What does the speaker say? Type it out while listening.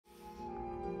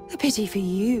A pity for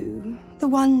you. The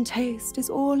one taste is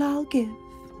all I'll give.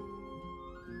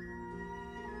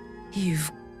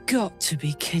 You've got to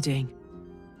be kidding.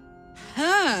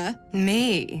 Her?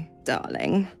 Me,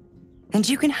 darling. And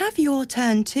you can have your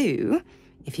turn too,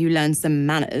 if you learn some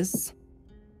manners.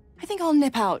 I think I'll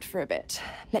nip out for a bit.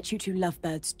 Let you two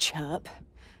lovebirds chirp.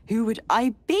 Who would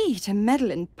I be to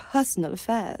meddle in personal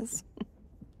affairs?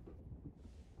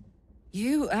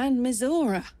 You and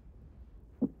Mizora.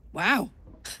 Wow.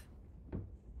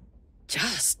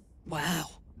 Just wow.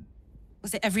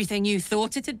 Was it everything you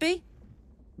thought it'd be?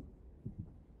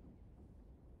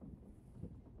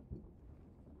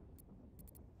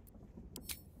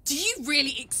 Do you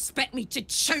really expect me to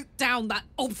choke down that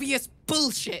obvious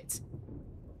bullshit?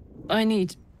 I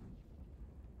need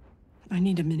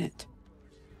a minute.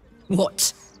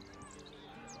 What?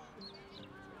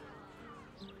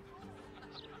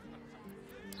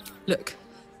 Look,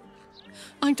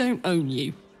 I don't own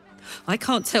you. I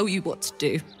can't tell you what to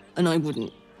do, and I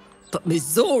wouldn't. But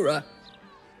Mizora,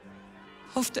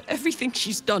 after everything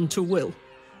she's done to Wyll,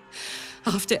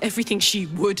 after everything she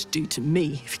would do to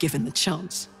me if given the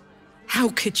chance, how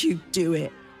could you do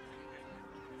it?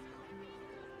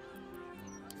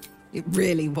 It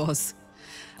really was.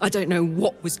 I don't know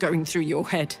what was going through your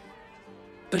head,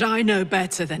 but I know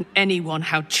better than anyone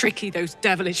how tricky those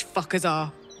devilish fuckers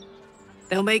are.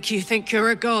 They'll make you think you're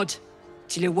a god,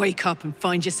 till you wake up and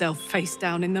find yourself face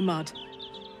down in the mud.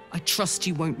 I trust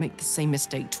you won't make the same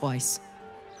mistake twice.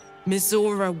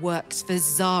 Mizora works for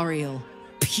Zariel,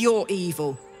 pure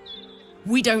evil.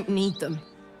 We don't need them.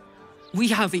 We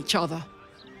have each other,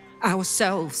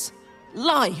 ourselves,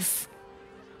 life.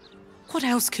 What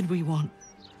else could we want?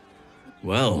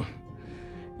 Well,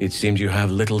 it seems you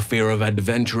have little fear of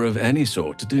adventure of any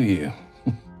sort, do you?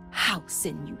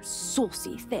 Halsin, you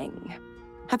saucy thing.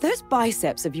 Have those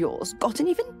biceps of yours gotten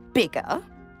even bigger?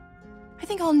 I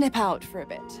think I'll nip out for a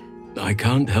bit. I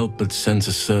can't help but sense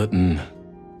a certain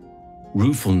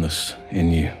ruefulness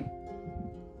in you.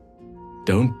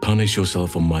 Don't punish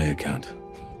yourself on my account.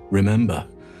 Remember,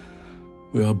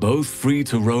 we are both free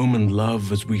to roam and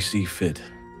love as we see fit.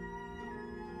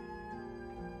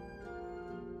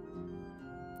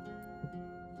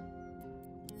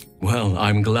 Well,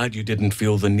 I'm glad you didn't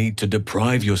feel the need to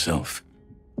deprive yourself.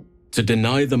 To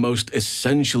deny the most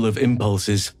essential of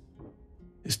impulses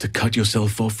is to cut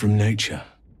yourself off from nature.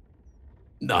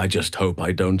 I just hope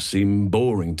I don't seem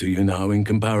boring to you now in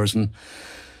comparison.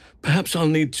 Perhaps I'll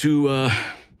need to,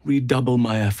 redouble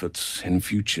my efforts in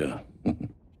future.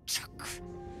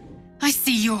 I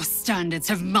see your standards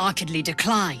have markedly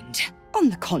declined. On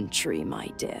the contrary, my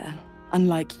dear.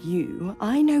 Unlike you,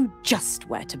 I know just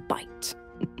where to bite.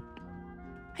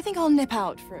 I think I'll nip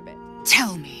out for a bit.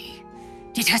 Tell me,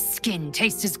 did her skin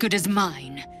taste as good as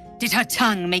mine? Did her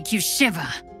tongue make you shiver?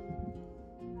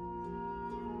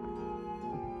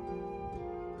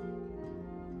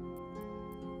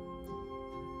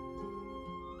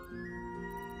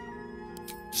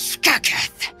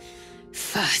 Skaketh!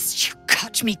 First you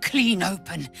cut me clean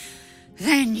open,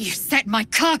 then you set my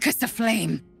carcass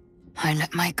aflame. I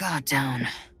let my guard down.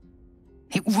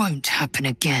 It won't happen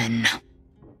again.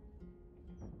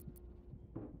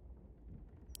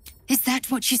 Is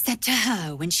that what you said to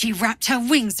her when she wrapped her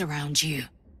wings around you?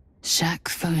 Shak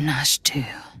Fonash too.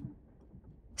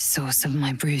 Source of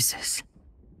my bruises.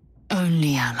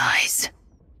 Only allies.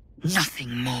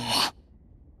 Nothing more.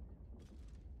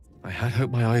 I had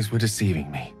hoped my eyes were deceiving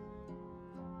me.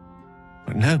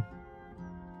 But no.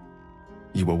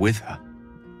 You were with her,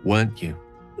 weren't you?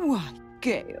 Why,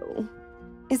 Gale.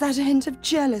 Is that a hint of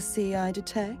jealousy I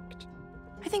detect?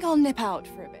 I think I'll nip out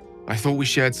for a bit. I thought we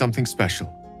shared something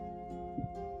special.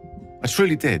 I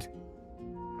truly did.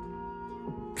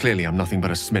 Clearly, I'm nothing but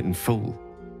a smitten fool.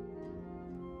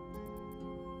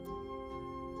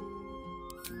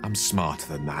 I'm smarter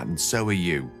than that, and so are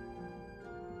you.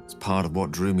 It's part of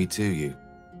what drew me to you.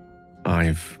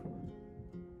 I've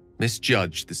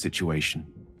misjudged the situation.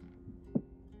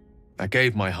 I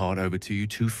gave my heart over to you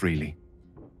too freely,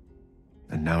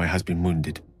 and now it has been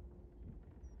wounded.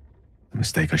 A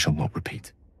mistake I shall not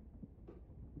repeat.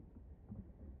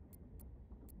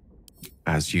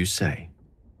 As you say.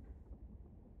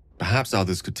 Perhaps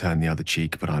others could turn the other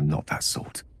cheek, but I'm not that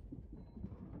sort.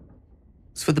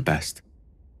 It's for the best.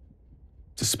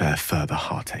 To spare further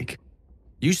heartache.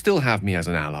 You still have me as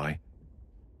an ally.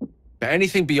 But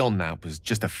anything beyond that was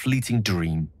just a fleeting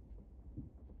dream.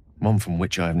 One from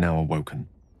which I have now awoken.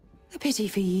 A pity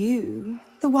for you.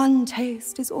 The one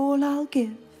taste is all I'll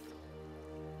give.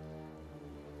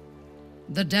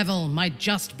 The devil might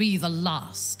just be the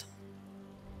last.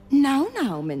 Now,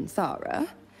 Minthara.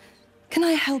 Can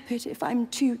I help it if I'm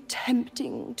too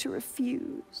tempting to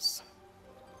refuse?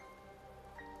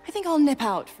 I think I'll nip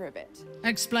out for a bit.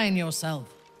 Explain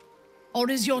yourself. Or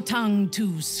is your tongue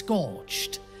too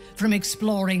scorched from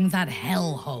exploring that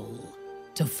hellhole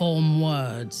to form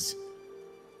words?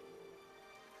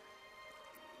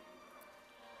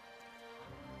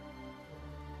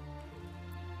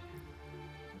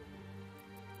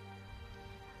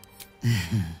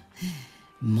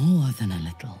 More than a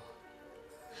little.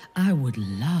 I would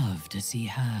love to see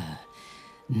her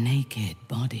naked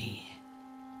body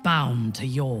bound to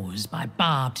yours by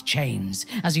barbed chains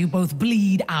as you both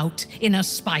bleed out in a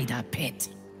spider pit.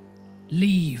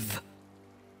 Leave.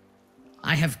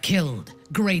 I have killed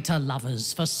greater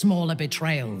lovers for smaller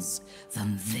betrayals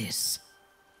than this.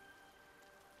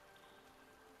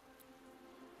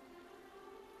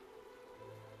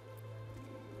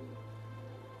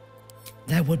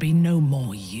 There would be no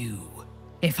more you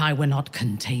if I were not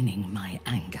containing my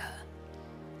anger.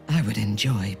 I would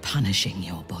enjoy punishing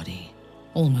your body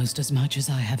almost as much as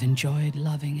I have enjoyed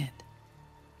loving it.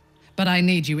 But I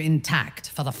need you intact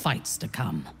for the fights to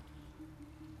come.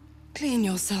 Clean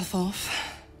yourself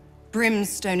off.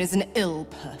 Brimstone is an ill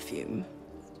perfume.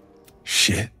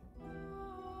 Shit.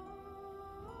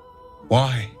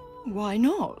 Why? Why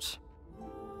not?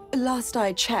 Last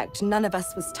I checked, none of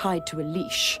us was tied to a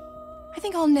leash. I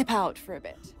think I'll nip out for a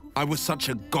bit. I was such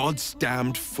a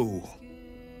goddamned fool.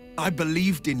 I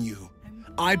believed in you.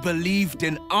 I believed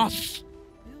in us.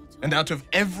 And out of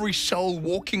every soul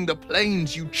walking the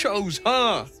plains, you chose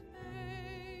her.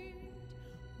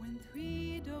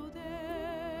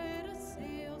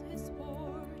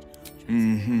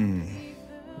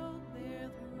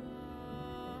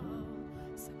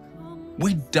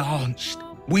 We danced.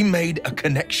 We made a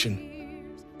connection.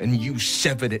 And you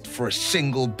severed it for a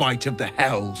single bite of the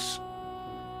hells.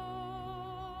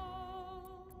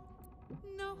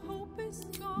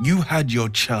 You had your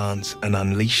chance and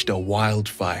unleashed a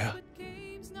wildfire.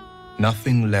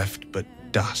 Nothing left but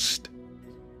dust.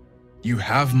 You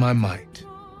have my might.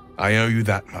 I owe you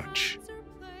that much.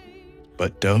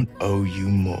 But don't owe you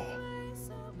more.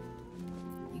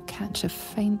 You catch a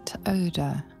faint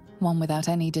odor, one without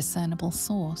any discernible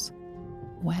source.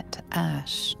 Wet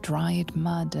ash, dried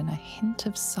mud, and a hint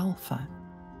of sulfur.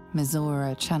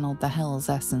 Mizora channeled the Hell's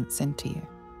essence into you.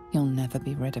 You'll never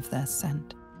be rid of their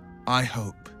scent. I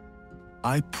hope.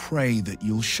 I pray that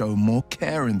you'll show more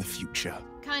care in the future.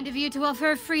 Kind of you to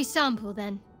offer a free sample,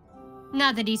 then.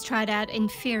 Now that he's tried out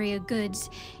inferior goods,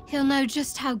 he'll know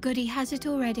just how good he has it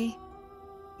already.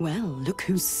 Well, look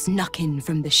who's snuck in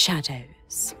from the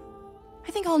shadows.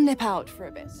 I think I'll nip out for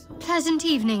a bit. Pleasant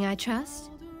evening, I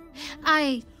trust.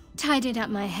 I tidied up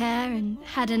my hair and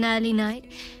had an early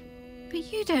night,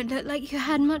 but you don't look like you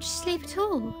had much sleep at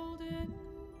all.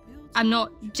 I'm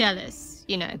not jealous,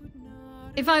 you know.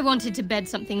 If I wanted to bed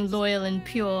something loyal and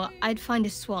pure, I'd find a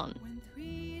swan.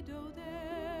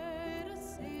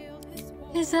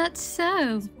 Is that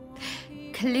so?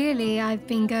 Clearly, I've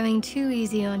been going too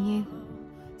easy on you.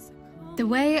 The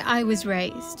way I was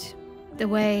raised, the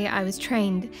way I was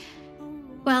trained,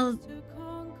 well,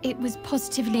 it was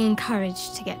positively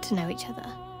encouraged to get to know each other.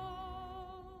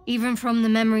 Even from the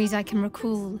memories I can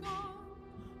recall,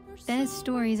 there's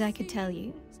stories I could tell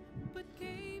you.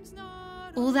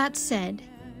 All that said,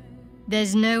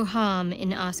 there's no harm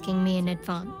in asking me in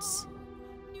advance.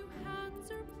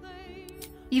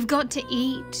 You've got to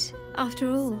eat, after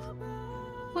all.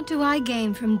 What do I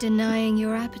gain from denying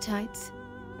your appetites?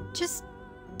 Just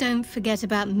don't forget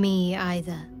about me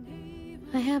either.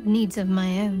 I have needs of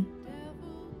my own.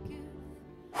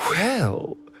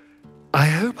 Well, I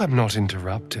hope I'm not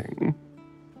interrupting.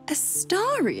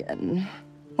 Astarion?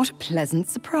 What a pleasant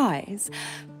surprise.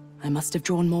 I must have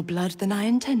drawn more blood than I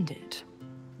intended.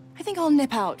 I think I'll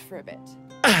nip out for a bit.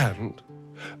 And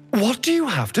what do you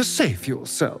have to say for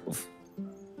yourself?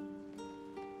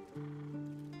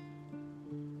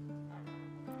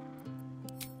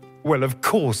 Well, of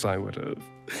course I would have.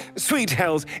 Sweet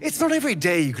hells, it's not every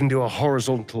day you can do a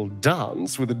horizontal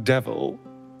dance with a devil.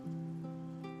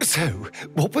 So,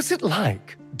 what was it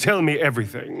like? Tell me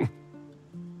everything.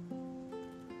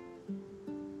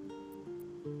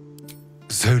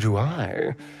 So do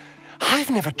I. I've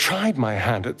never tried my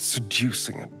hand at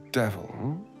seducing a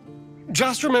devil.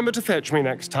 Just remember to fetch me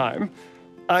next time.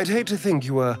 I'd hate to think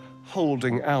you were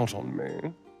holding out on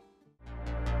me.